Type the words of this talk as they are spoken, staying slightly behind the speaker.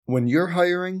When you're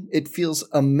hiring, it feels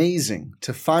amazing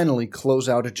to finally close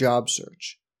out a job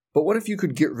search. But what if you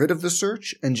could get rid of the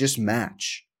search and just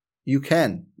match? You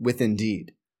can with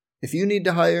Indeed. If you need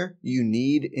to hire, you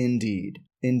need Indeed.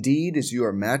 Indeed is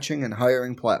your matching and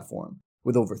hiring platform.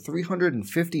 With over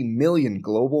 350 million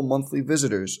global monthly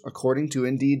visitors, according to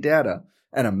Indeed data,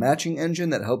 and a matching engine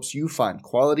that helps you find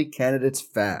quality candidates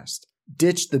fast.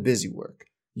 Ditch the busy work.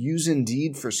 Use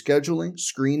Indeed for scheduling,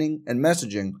 screening, and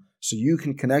messaging so you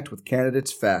can connect with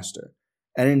candidates faster.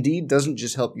 And Indeed doesn't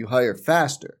just help you hire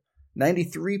faster.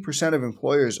 93% of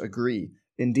employers agree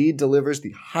Indeed delivers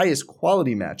the highest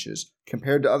quality matches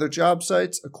compared to other job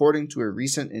sites, according to a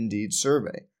recent Indeed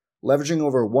survey. Leveraging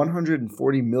over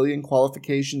 140 million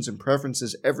qualifications and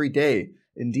preferences every day,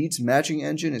 Indeed's matching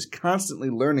engine is constantly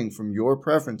learning from your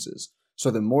preferences, so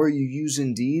the more you use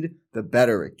Indeed, the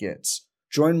better it gets.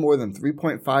 Join more than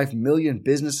 3.5 million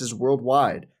businesses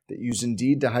worldwide that use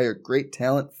Indeed to hire great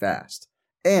talent fast.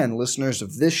 And listeners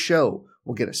of this show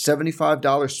will get a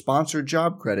 $75 sponsored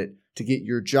job credit to get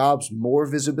your jobs more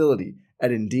visibility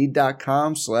at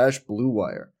Indeed.com/Blue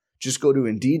Wire. Just go to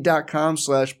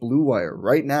Indeed.com/Blue Wire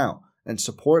right now and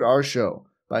support our show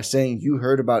by saying you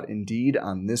heard about Indeed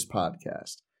on this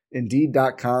podcast.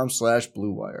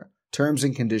 Indeed.com/Blue Wire. Terms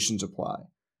and conditions apply.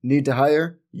 Need to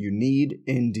hire? You need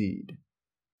Indeed.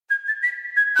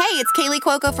 Hey, it's Kaylee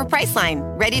Cuoco for Priceline.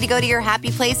 Ready to go to your happy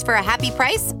place for a happy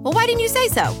price? Well, why didn't you say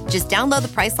so? Just download the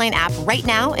Priceline app right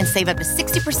now and save up to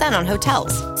 60% on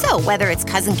hotels. So whether it's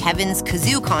Cousin Kevin's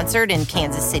Kazoo Concert in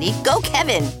Kansas City, go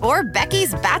Kevin, or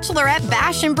Becky's Bachelorette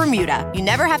Bash in Bermuda, you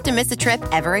never have to miss a trip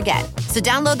ever again. So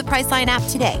download the Priceline app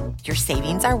today. Your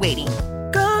savings are waiting.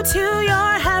 Go to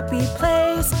your happy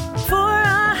place for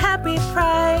a happy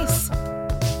price.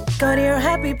 Go to your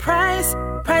happy price,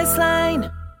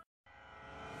 Priceline.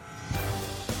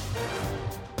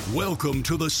 Welcome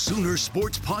to the Sooner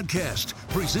Sports Podcast,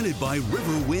 presented by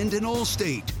Riverwind and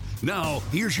Allstate. Now,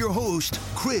 here's your host,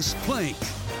 Chris Plank.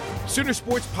 Sooner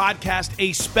Sports Podcast,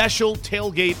 a special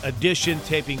tailgate edition,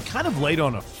 taping kind of late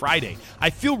on a Friday. I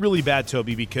feel really bad,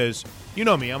 Toby, because you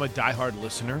know me, I'm a diehard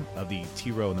listener of the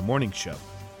TRow in the Morning Show.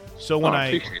 So when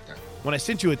I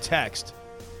sent you a text,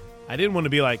 I didn't want to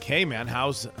be like, hey, man,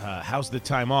 how's the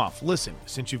time off? Listen,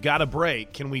 since you've got a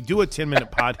break, can we do a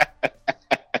 10-minute pod?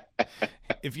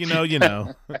 If you know, you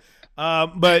know.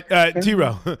 But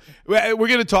TRow, we're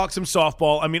going to talk some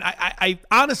softball. I mean, I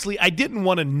honestly, I didn't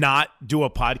want to not do a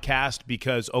podcast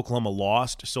because Oklahoma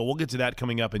lost. So we'll get to that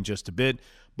coming up in just a bit.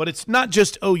 But it's not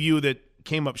just OU that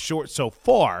came up short so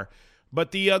far,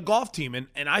 but the golf team.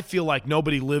 And I feel like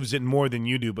nobody lives it more than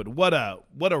you do. But what a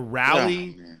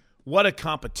rally, what a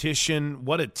competition,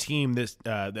 what a team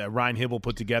that Ryan Hibble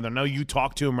put together. I know you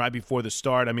talked to him right before the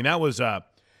start. I mean, that was a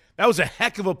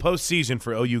heck of a postseason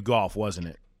for OU golf, wasn't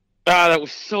it? That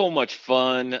was so much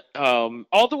fun.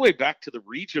 All the way back to the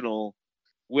regional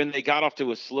when they got off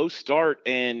to a slow start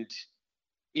and,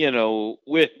 you know,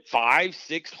 with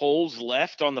 5-6 holes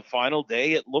left on the final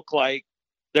day, it looked like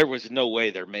there was no way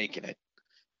they're making it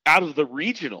out of the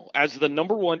regional as the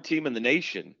number one team in the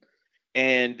nation.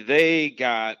 And they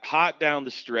got hot down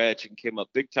the stretch and came up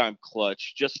big time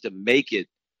clutch just to make it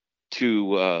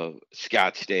to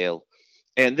Scottsdale.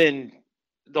 And then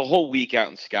the whole week out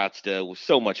in Scottsdale was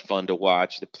so much fun to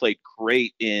watch. They played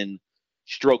great in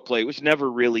stroke play. It was never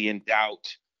really in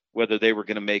doubt whether they were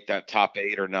going to make that top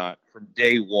 8 or not. From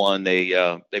day one, they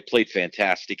played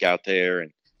fantastic out there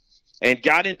and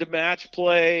got into match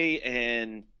play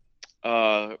and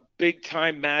big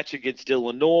time match against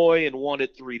Illinois and won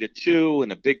it 3-2,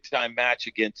 and a big time match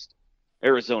against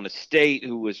Arizona State,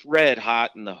 who was red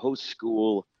hot in the host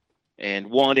school,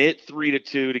 and won it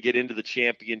 3-2 to get into the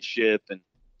championship.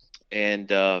 And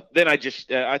then I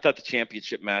thought the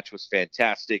championship match was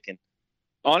fantastic. And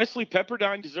honestly,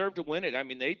 Pepperdine deserved to win it. I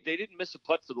mean, they didn't miss a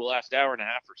putt for the last hour and a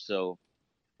half or so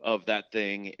of that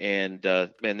thing. And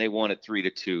they won it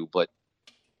 3-2. But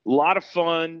a lot of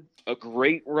fun, a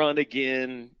great run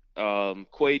again.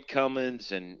 Quade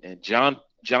Cummins and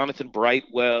Jonathan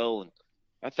Brightwell, and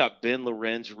I thought Ben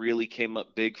Lorenz really came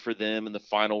up big for them in the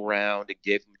final round and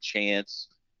gave them a chance.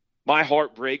 My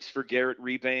heart breaks for Garrett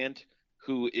Reband,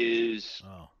 who is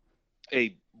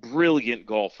a brilliant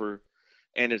golfer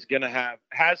and has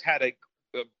had a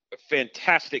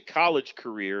fantastic college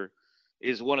career,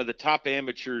 is one of the top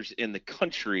amateurs in the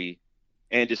country,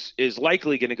 and is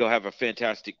likely going to go have a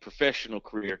fantastic professional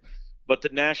career. But the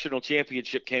national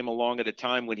championship came along at a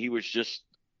time when he was just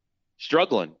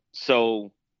struggling.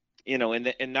 So, you know, and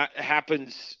that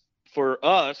happens for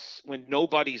us when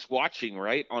nobody's watching,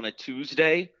 right, on a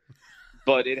Tuesday.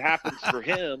 But it happens for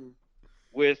him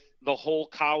with the whole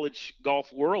college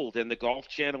golf world and the Golf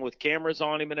Channel with cameras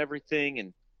on him and everything.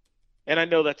 And I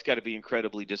know that's got to be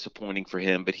incredibly disappointing for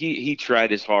him, but he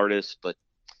tried his hardest, but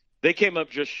they came up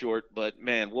just short. But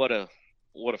man, what a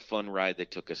fun ride they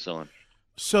took us on.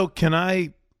 So can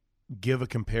I give a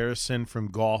comparison from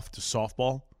golf to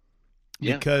softball?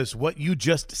 Yeah. Because what you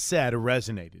just said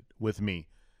resonated with me.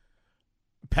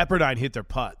 Pepperdine hit their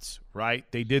putts, right?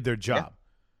 They did their job.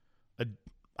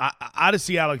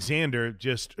 Odyssey Alexander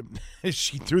just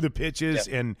she threw the pitches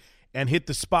and hit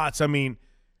the spots. I mean,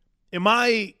 am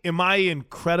I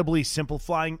incredibly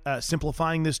simplifying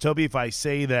this, Toby, if I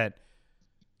say that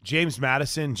James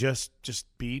Madison just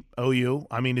beat OU?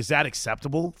 I mean, is that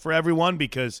acceptable for everyone?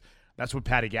 Because that's what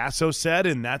Patty Gasso said,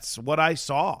 and that's what I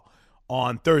saw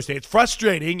on Thursday. It's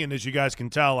frustrating, and as you guys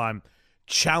can tell, I'm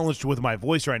challenged with my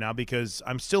voice right now because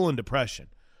I'm still in depression.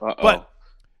 But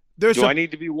I need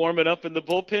to be warming up in the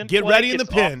bullpen? Get ready in the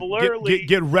pin.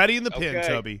 Get ready in the pin,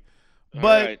 Toby.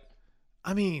 But right.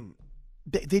 I mean,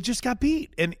 they just got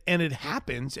beat, and it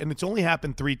happens, and it's only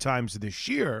happened 3 times this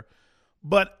year.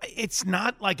 But it's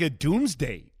not like a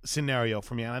doomsday scenario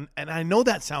for me, and I know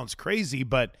that sounds crazy,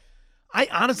 but I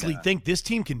honestly think this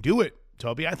team can do it,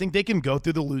 Toby. I think they can go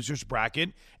through the losers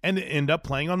bracket and end up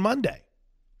playing on Monday.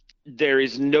 There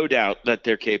is no doubt that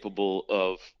they're capable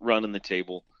of running the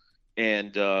table.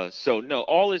 And so, no,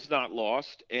 all is not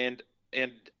lost. And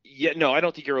yet, no, I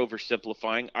don't think you're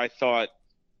oversimplifying. I thought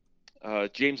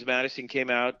James Madison came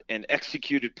out and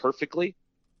executed perfectly,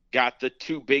 got the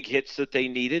 2 big hits that they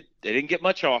needed. They didn't get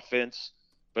much offense,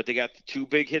 but they got the 2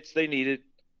 big hits they needed,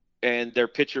 and their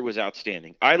pitcher was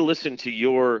outstanding. I listened to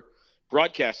your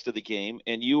broadcast of the game,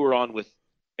 and you were on with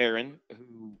Aaron,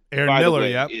 who, by Miller,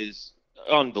 the way, is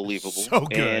unbelievable. So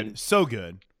good. So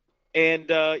good.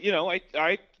 And,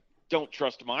 I don't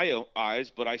trust my own eyes,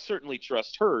 but I certainly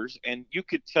trust hers. And you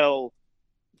could tell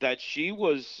that she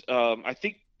was, I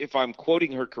think if I'm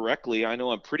quoting her correctly, I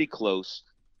know I'm pretty close.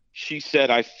 She said,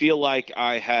 I feel like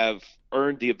I have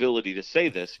earned the ability to say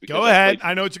this. Go ahead.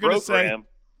 I know what you're going to say.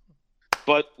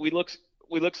 But we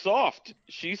look soft.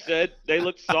 She said they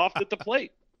look soft at the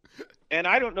plate. And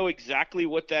I don't know exactly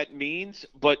what that means,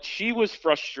 but she was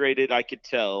frustrated, I could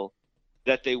tell,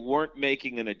 that they weren't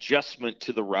making an adjustment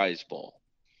to the rise ball.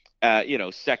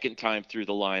 Second time through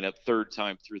the lineup, third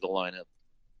time through the lineup,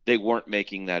 they weren't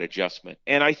making that adjustment.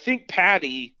 And I think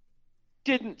Patty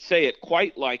didn't say it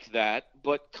quite like that,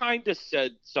 but kind of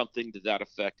said something to that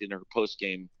effect in her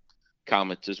post-game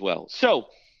comments as well. So,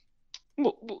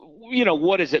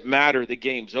 what does it matter? The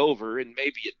game's over, and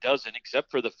maybe it doesn't, except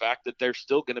for the fact that they're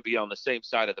still going to be on the same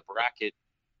side of the bracket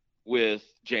with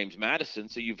James Madison.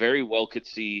 So you very well could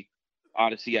see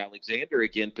Odyssey Alexander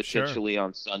again potentially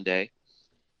on Sunday.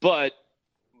 But,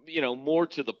 more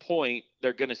to the point,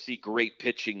 they're going to see great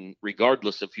pitching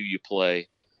regardless of who you play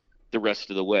the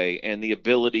rest of the way. And the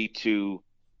ability to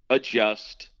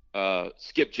adjust,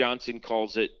 Skip Johnson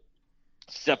calls it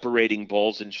separating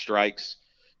balls and strikes,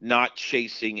 not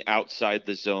chasing outside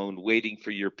the zone, waiting for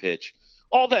your pitch.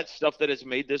 All that stuff that has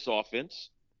made this offense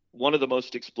one of the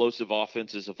most explosive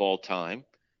offenses of all time.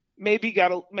 Maybe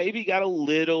got a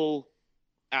little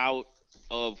out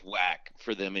of whack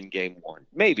for them in game 1.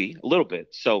 Maybe a little bit.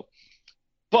 So,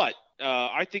 but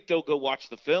I think they'll go watch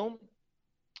the film.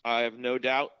 I have no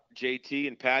doubt JT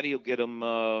and Patty will get them,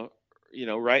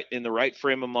 right in the right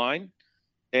frame of mind,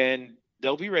 and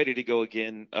they'll be ready to go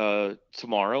again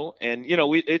tomorrow. And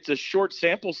it's a short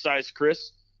sample size,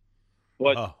 Chris,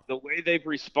 but the way they've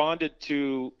responded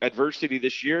to adversity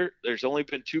this year, there's only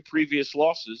been 2 previous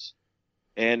losses,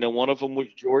 and one of them was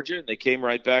Georgia, and they came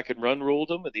right back and run-ruled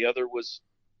them, and the other was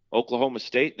Oklahoma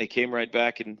State, and they came right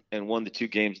back and won the 2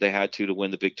 games they had to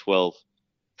win the Big 12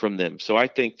 from them. So I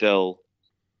think they'll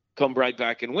come right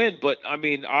back and win. But, I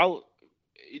mean,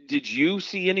 did you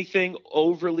see anything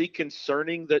overly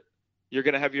concerning that you're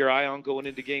going to have your eye on going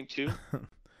into game 2?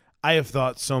 I have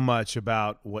thought so much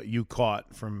about what you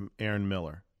caught from Aaron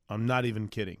Miller. I'm not even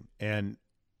kidding. And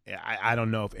I don't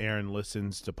know if Aaron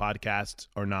listens to podcasts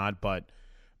or not, but,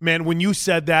 man, when you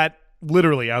said that,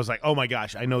 literally, I was like, oh, my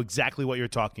gosh, I know exactly what you're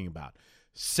talking about.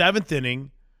 7th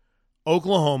inning,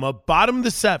 Oklahoma, bottom of the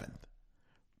 7th,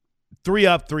 3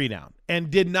 up, 3 down, and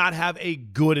did not have a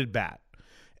good at bat.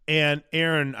 And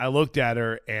Aaron, I looked at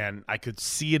her, and I could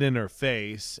see it in her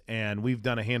face, and we've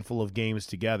done a handful of games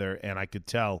together, and I could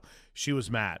tell she was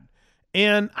mad.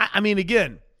 And, I mean,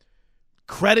 again,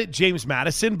 credit James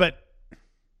Madison, but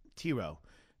TRow,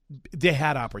 they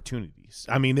had opportunities.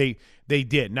 I mean, they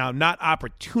did. Now, not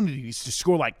opportunities to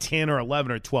score like 10 or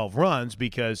 11 or 12 runs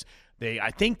because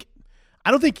I think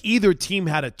I don't think either team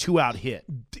had a 2-out hit.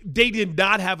 They did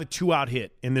not have a 2-out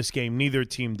hit in this game. Neither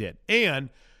team did. And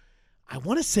I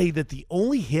want to say that the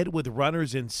only hit with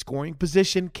runners in scoring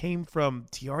position came from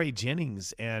T.R.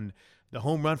 Jennings and the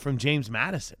home run from James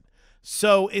Madison.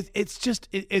 So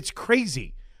it's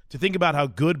crazy to think about how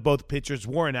good both pitchers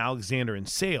were in Alexander and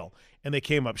Sale, and they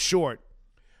came up short.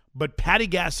 But Patty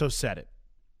Gasso said it,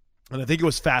 and I think it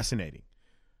was fascinating.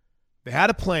 They had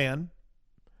a plan.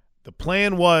 The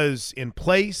plan was in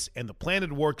place, and the plan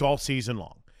had worked all season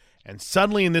long. And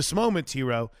suddenly in this moment,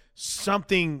 TRow,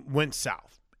 something went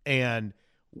south. And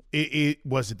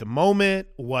was it the moment?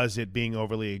 Was it being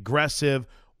overly aggressive?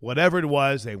 Whatever it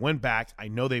was, they went back. I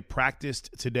know they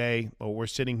practiced today. Well, we're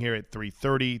sitting here at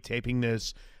 3:30 taping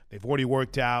this. They've already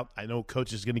worked out. I know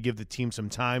Coach is going to give the team some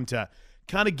time to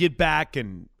kind of get back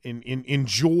and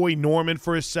enjoy Norman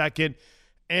for a second,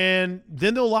 and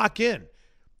then they'll lock in.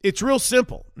 It's real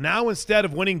simple. Now instead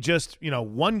of winning just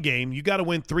one game, you got to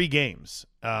win 3 games.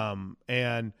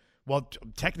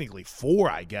 Technically 4,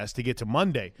 I guess, to get to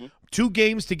Monday. 2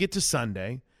 games to get to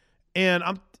Sunday. And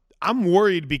I'm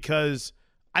worried because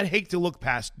I'd hate to look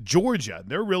past Georgia.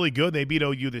 They're really good. They beat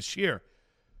OU this year.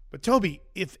 But, Toby,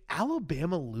 if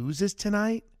Alabama loses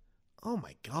tonight, oh,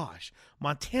 my gosh,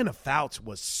 Montana Fouts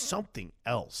was something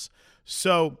else.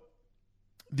 So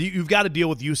you've got to deal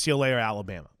with UCLA or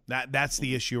Alabama. That's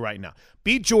the issue right now.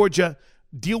 Beat Georgia,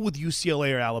 deal with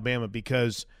UCLA or Alabama,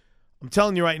 because I'm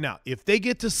telling you right now, if they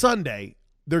get to Sunday,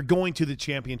 they're going to the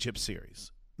championship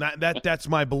series. That's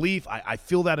my belief. I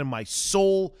feel that in my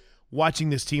soul watching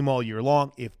this team all year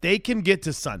long. If they can get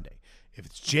to Sunday, if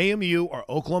it's JMU or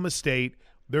Oklahoma State,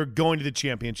 they're going to the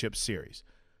championship series.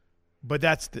 But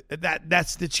that's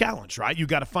the challenge, right? You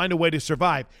got to find a way to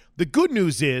survive. The good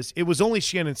news is it was only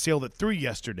Shannon Sale that threw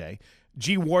yesterday.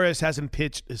 G. Juarez hasn't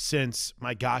pitched since,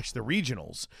 my gosh, the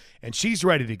regionals, and she's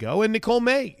ready to go. And Nicole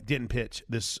May didn't pitch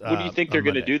this. What do you think they're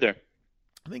going to do there?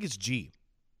 I think it's G.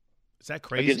 Is that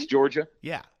crazy? Against Georgia?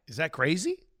 Yeah. Is that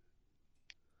crazy?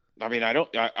 I mean,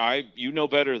 you know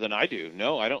better than I do.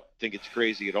 No, I don't think it's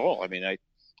crazy at all. I mean,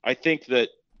 I think that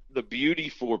the beauty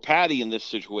for Patty in this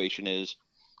situation is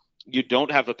you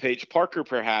don't have a Paige Parker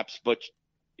perhaps, but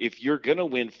if you're going to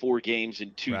win 4 games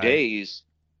in 2 days,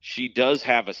 she does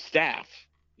have a staff,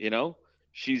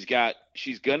 she's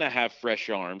going to have fresh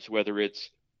arms, whether it's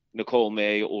Nicole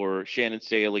May or Shannon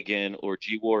Sale again, or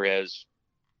G. Juarez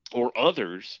or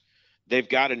others. They've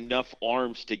got enough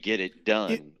arms to get it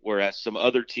done. Whereas some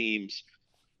other teams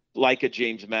like a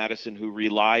James Madison who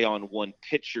rely on one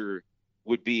pitcher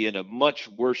would be in a much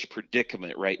worse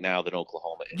predicament right now than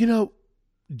Oklahoma is.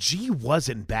 G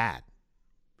wasn't bad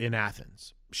in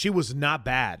Athens. She was not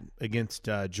bad against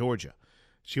Georgia.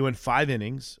 She went 5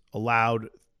 innings, allowed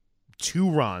 2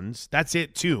 runs. That's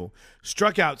it, 2.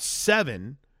 Struck out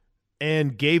 7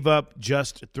 and gave up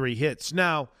just 3 hits.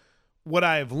 Now, what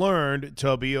I have learned,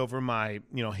 Toby, over my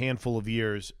handful of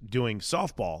years doing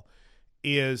softball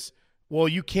is, well,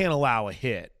 you can't allow a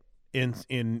hit in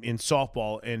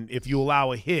softball, and if you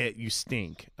allow a hit, you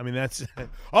stink. I mean, that's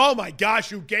 – oh, my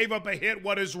gosh, you gave up a hit.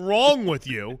 What is wrong with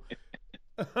you?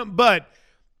 But,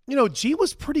 G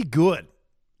was pretty good.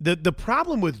 The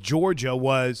problem with Georgia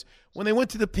was when they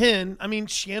went to the pin, I mean,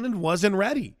 Shannon wasn't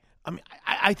ready. I mean,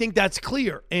 I think that's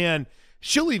clear. And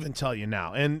she'll even tell you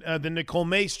now. And the Nicole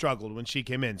May struggled when she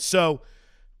came in. So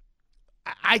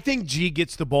I think G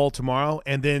gets the ball tomorrow.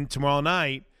 And then tomorrow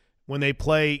night when they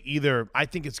play either, I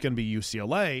think it's going to be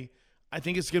UCLA, I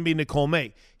think it's going to be Nicole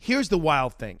May. Here's the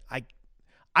wild thing.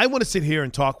 I want to sit here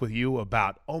and talk with you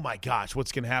about, oh, my gosh,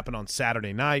 what's going to happen on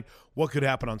Saturday night? What could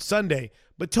happen on Sunday?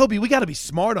 But, Toby, we got to be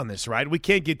smart on this, right? We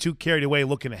can't get too carried away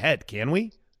looking ahead, can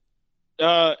we?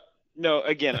 No,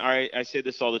 again, I say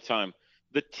this all the time.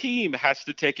 The team has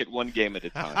to take it one game at a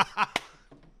time.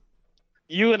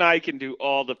 You and I can do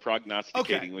all the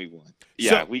prognosticating we want.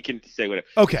 Yeah, we can say whatever.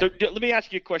 Okay. So let me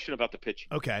ask you a question about the pitching.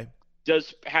 Okay.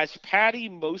 Has Patty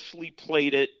mostly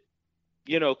played it,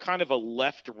 kind of a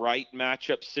left-right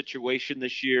matchup situation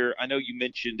this year? I know you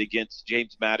mentioned against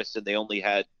James Madison they only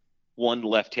had one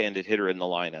left-handed hitter in the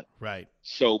lineup. Right.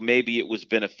 So maybe it was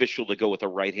beneficial to go with a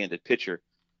right-handed pitcher.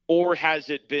 Or has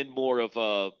it been more of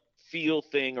a feel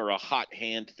thing or a hot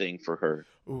hand thing for her?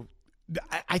 Ooh,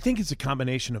 I think it's a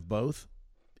combination of both,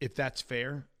 if that's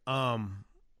fair.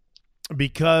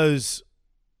 Because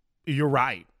you're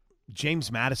right.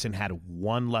 James Madison had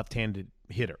one left-handed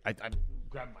hitter. I'm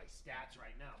grabbing my stats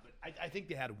right now, but I think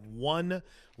they had one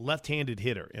left-handed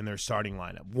hitter in their starting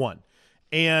lineup. One.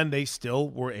 And they still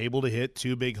were able to hit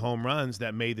 2 big home runs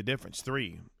that made the difference.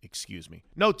 3, excuse me.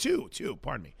 No, 2,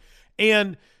 pardon me.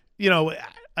 And,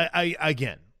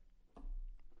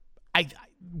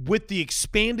 with the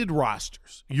expanded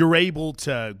rosters, you're able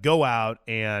to go out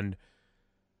and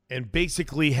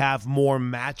basically have more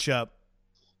matchup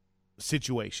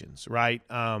situations, right?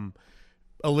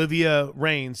 Olivia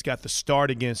Raines got the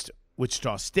start against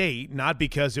Wichita State, not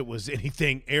because it was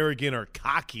anything arrogant or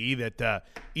cocky that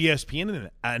ESPN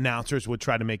announcers would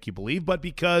try to make you believe, but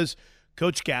because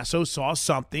Coach Gasso saw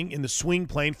something in the swing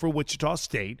plane for Wichita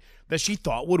State that she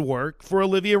thought would work for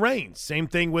Olivia Raines. Same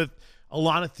thing with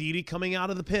Alana Thede coming out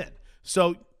of the pen.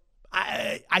 So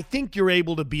I think you're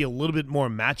able to be a little bit more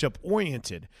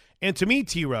matchup-oriented. And to me,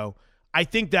 TRow, I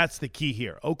think that's the key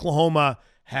here. Oklahoma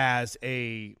has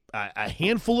a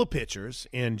handful of pitchers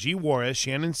in G. Juarez,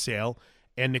 Shannon Sale,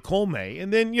 and Nicole May.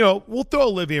 And then, we'll throw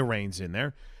Olivia Raines in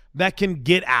there that can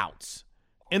get outs.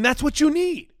 And that's what you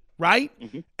need, right?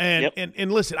 Mm-hmm.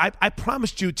 And listen, I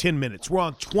promised you 10 minutes. We're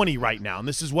on 20 right now, and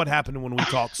this is what happened when we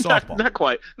talk softball.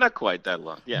 Not quite that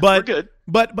long. Yeah, but, we're good.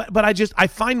 But I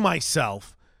find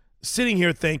myself sitting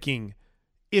here thinking,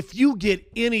 if you get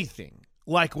anything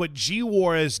like what G.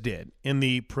 Juarez did in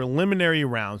the preliminary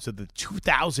rounds of the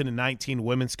 2019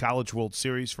 Women's College World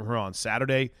Series for her on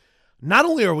Saturday, not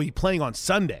only are we playing on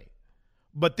Sunday,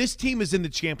 but this team is in the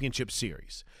championship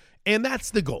series. And that's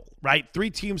the goal, right? 3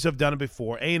 teams have done it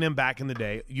before. A&M back in the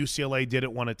day. UCLA did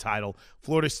it, won a title.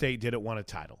 Florida State did it, won a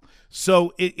title.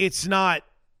 So it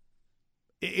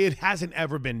hasn't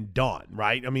ever been done,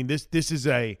 right? I mean, this is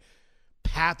a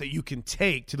path that you can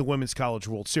take to the Women's College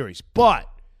World Series. But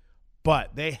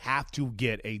they have to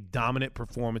get a dominant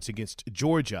performance against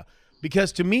Georgia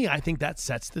because, to me, I think that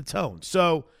sets the tone.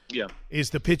 So is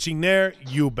the pitching there?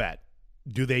 You bet.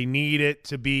 Do they need it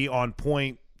to be on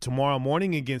point tomorrow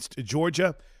morning against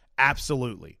Georgia?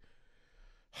 Absolutely.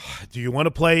 Do you want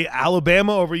to play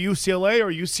Alabama over UCLA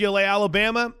or UCLA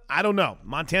Alabama? I don't know.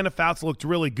 Montana Fouts looked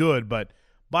really good, but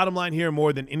bottom line here,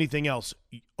 more than anything else,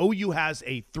 OU has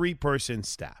a 3-person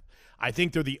staff. I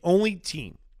think they're the only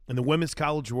team in the Women's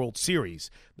College World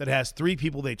Series that has 3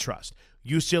 people they trust.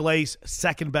 UCLA's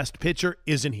second-best pitcher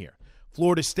isn't here.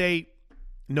 Florida State,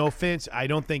 no offense, I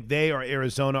don't think they or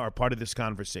Arizona are part of this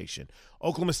conversation.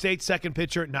 Oklahoma State's second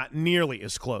pitcher, not nearly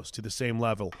as close to the same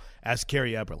level as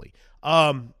Carrie Eberle.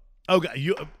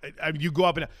 You go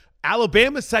up and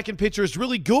Alabama's second pitcher is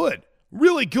really good,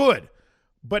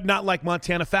 but not like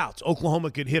Montana Fouts.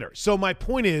 Oklahoma could hit her. So my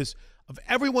point is, of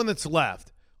everyone that's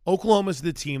left, Oklahoma's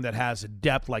the team that has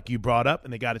depth like you brought up,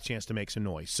 and they got a chance to make some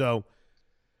noise. So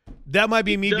that might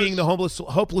be me being the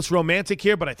hopeless romantic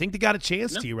here, but I think they got a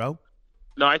chance, TRow.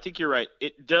 No, I think you're right.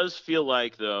 It does feel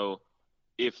like, though,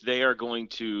 if they are going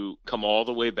to come all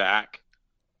the way back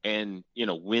and,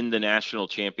 win the national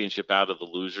championship out of the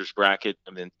losers bracket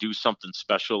and then do something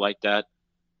special like that,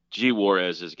 G.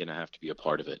 Juarez is going to have to be a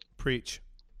part of it. Preach.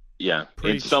 Yeah.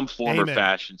 Preach. In some form Amen. or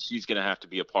fashion, she's going to have to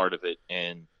be a part of it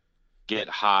and get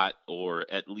hot or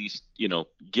at least,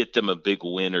 get them a big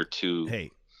win or two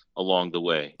along the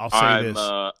way. I'll say this.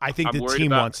 I think the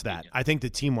team wants that. I think the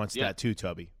team wants that too,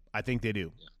 Toby. I think they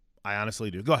do. Yeah. I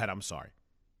honestly do. Go ahead. I'm sorry.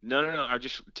 No. I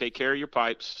just take care of your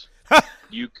pipes.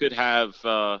 You could have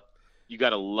you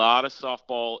got a lot of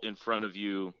softball in front of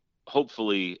you,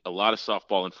 hopefully a lot of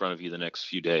softball in front of you the next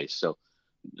few days. So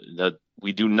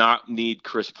we do not need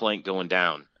Chris Plank going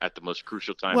down at the most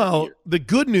crucial time of the year. Well, the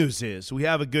good news is we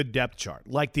have a good depth chart.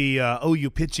 Like the OU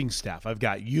pitching staff, I've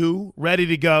got you ready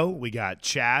to go. We got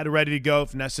Chad ready to go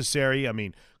if necessary. I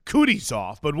mean, Cootie's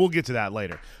off, but we'll get to that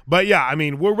later. But, yeah, I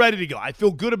mean, we're ready to go. I feel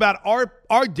good about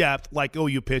our depth like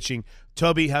OU pitching.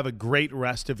 Toby, have a great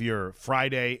rest of your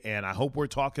Friday, and I hope we're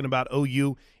talking about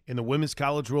OU in the Women's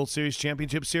College World Series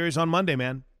Championship Series on Monday,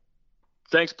 man.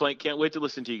 Thanks, Plank. Can't wait to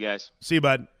listen to you guys. See you,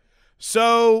 bud.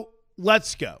 So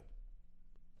let's go.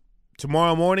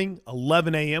 Tomorrow morning,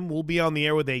 11 a.m., we'll be on the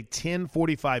air with a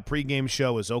 10:45 pregame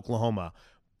show as Oklahoma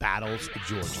battles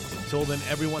Georgia. Until then,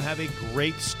 everyone have a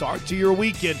great start to your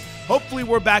weekend. Hopefully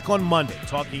we're back on Monday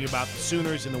talking about the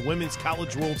Sooners in the Women's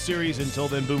College World Series. Until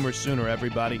then, Boomer Sooner,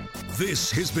 everybody.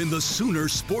 This has been the Sooner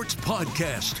Sports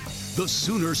Podcast. The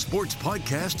Sooner Sports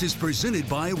Podcast is presented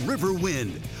by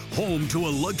Riverwind, home to a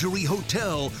luxury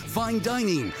hotel, fine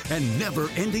dining, and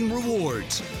never-ending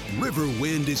rewards.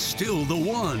 Riverwind is still the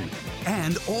one.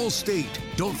 And Allstate.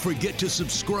 Don't forget to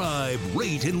subscribe,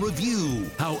 rate, and review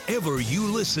however you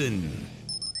listen.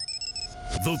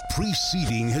 The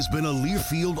preceding has been a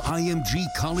Learfield IMG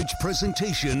College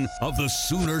presentation of the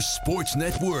Sooner Sports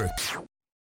Network.